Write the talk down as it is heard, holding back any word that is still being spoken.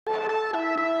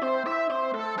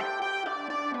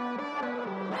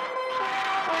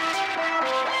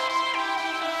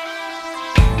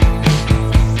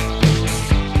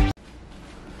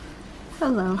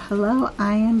Hello,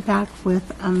 I am back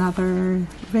with another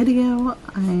video.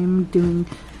 I'm doing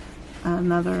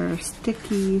another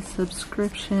Stickii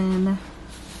subscription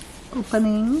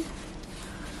opening.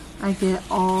 I get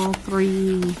all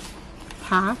 3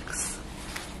 packs.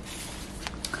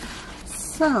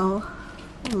 So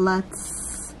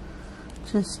let's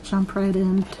just jump right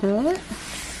into it.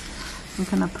 I'm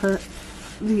gonna put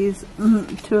these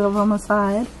 2 of them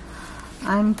aside.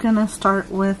 I'm gonna start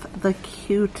with the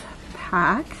cute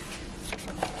pack.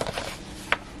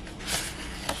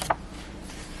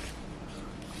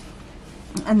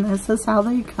 And this is how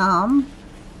they come.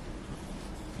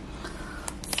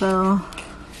 So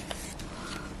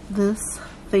this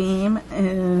theme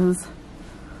is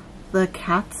the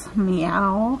cat's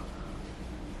meow.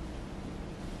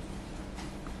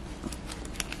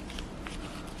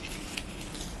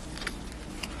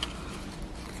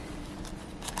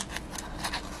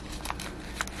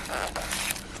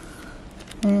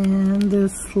 And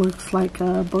this looks like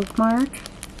a bookmark.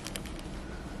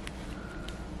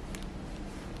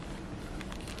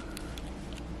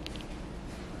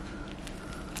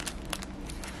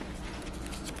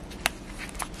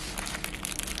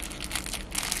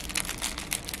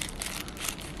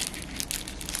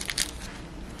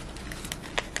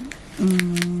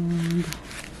 And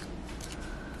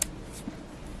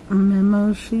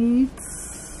memo sheets.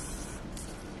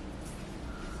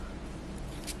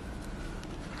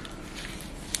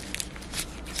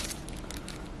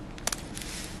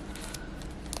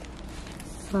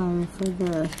 Sorry for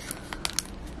the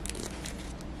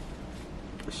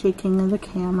shaking of the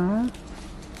camera.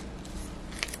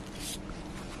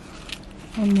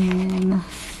 And then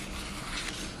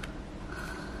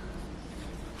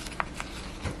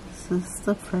this is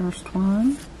the first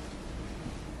one.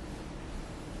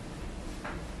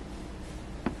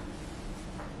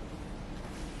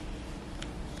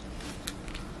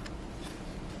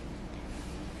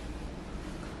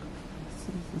 This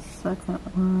is the second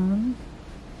one.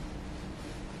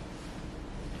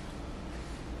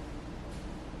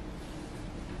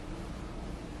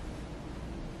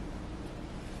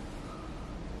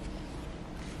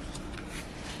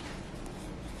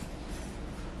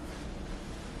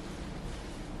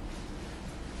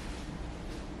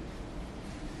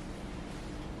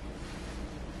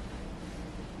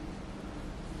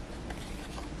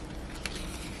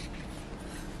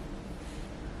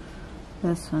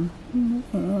 This one.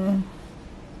 Yeah.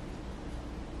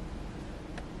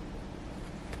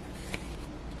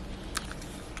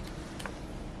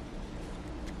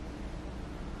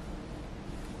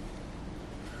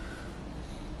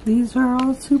 These are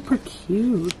all super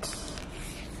cute.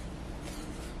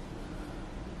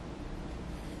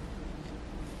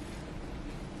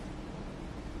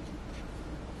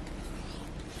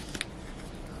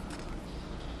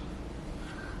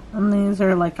 And these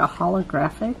are like a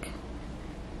holographic.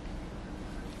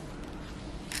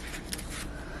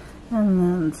 And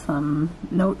then some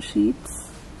note sheets.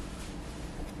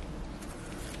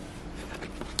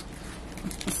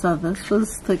 So this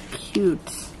was the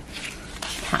cute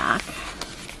pack.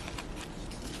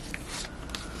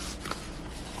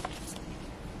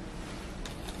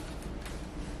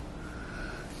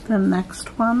 The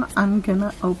next one I'm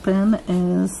gonna open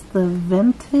is the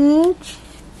vintage.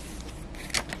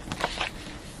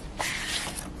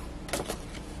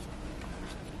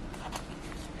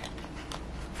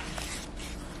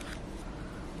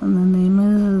 And the name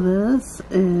of this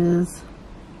is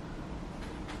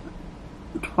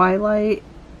Twilight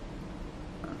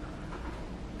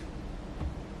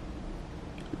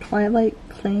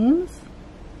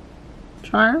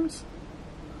Charms?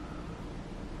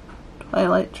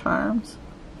 Twilight Charms.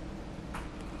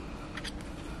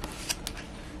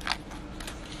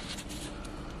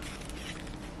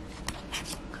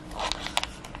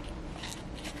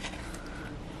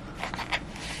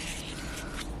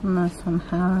 And this one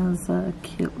has a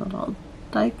cute little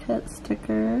die cut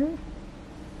sticker.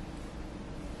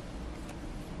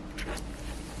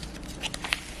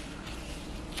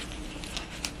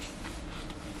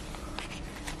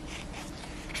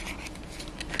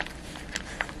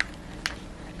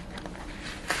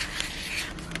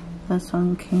 This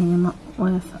one came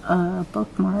with a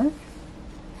bookmark.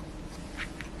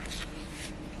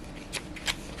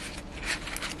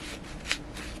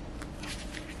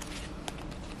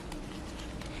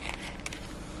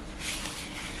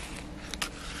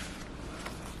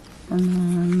 And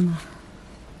then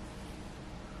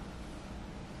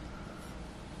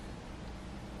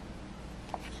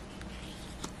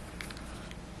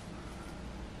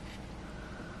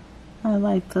I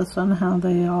like this one, how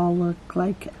they all look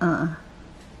like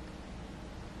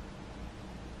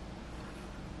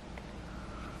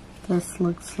This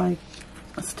looks like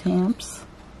stamps.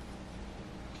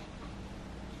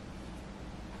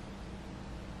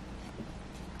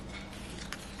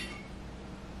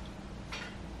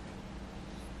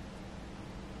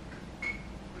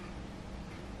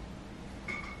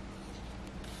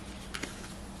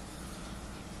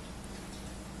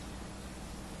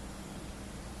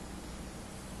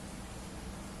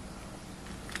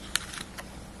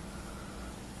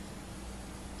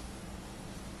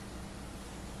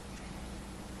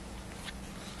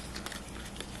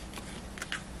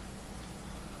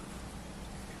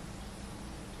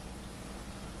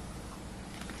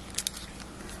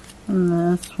 And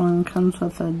this one comes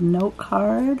with a note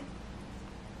card.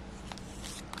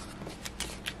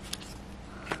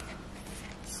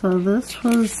 So this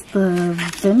was the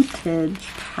vintage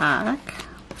pack.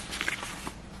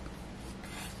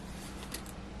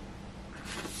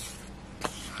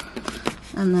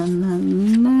 And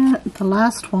then the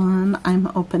last one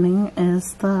I'm opening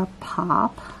is the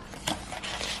pop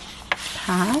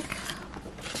pack.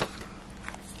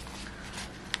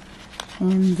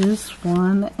 And this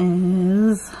one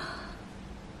is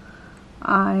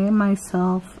I,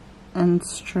 Myself, and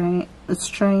Strange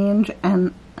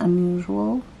and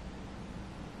Unusual.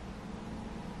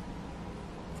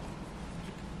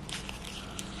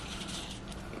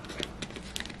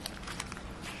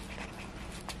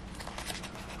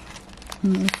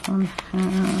 And this one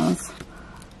has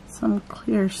some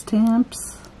clear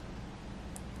stamps.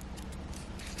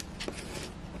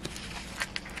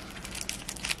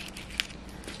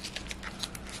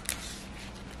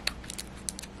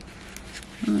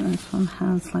 And this one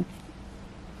has like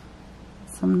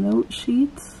some note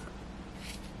sheets.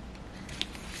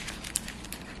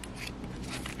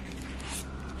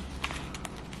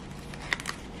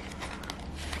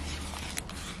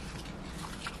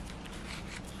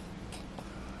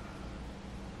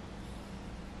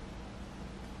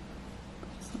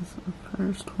 This is the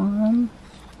first one.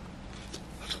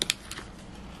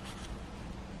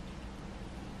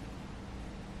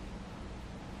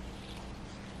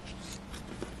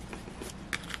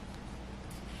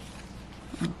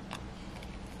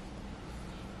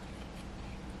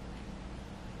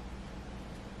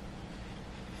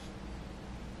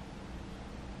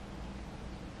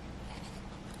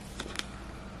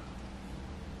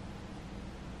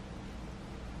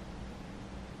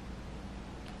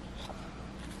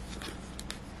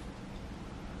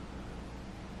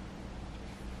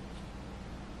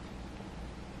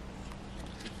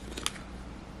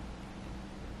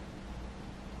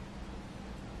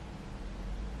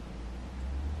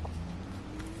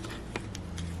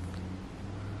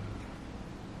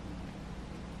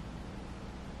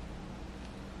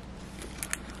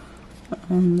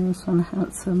 And this one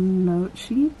has some note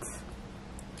sheets.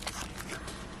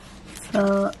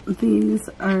 So these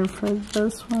are for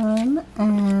this one,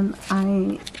 and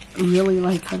I really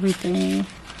like everything.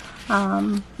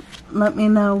 Let me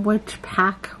know which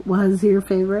pack was your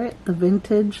favorite, the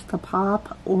vintage, the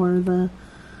pop, or the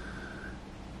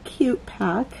cute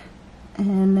pack.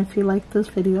 And if you like this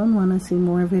video and want to see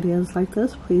more videos like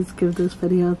this, please give this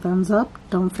video a thumbs up.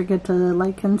 Don't forget to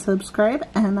like and subscribe,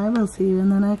 and I will see you in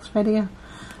the next video.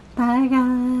 Bye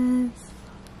guys!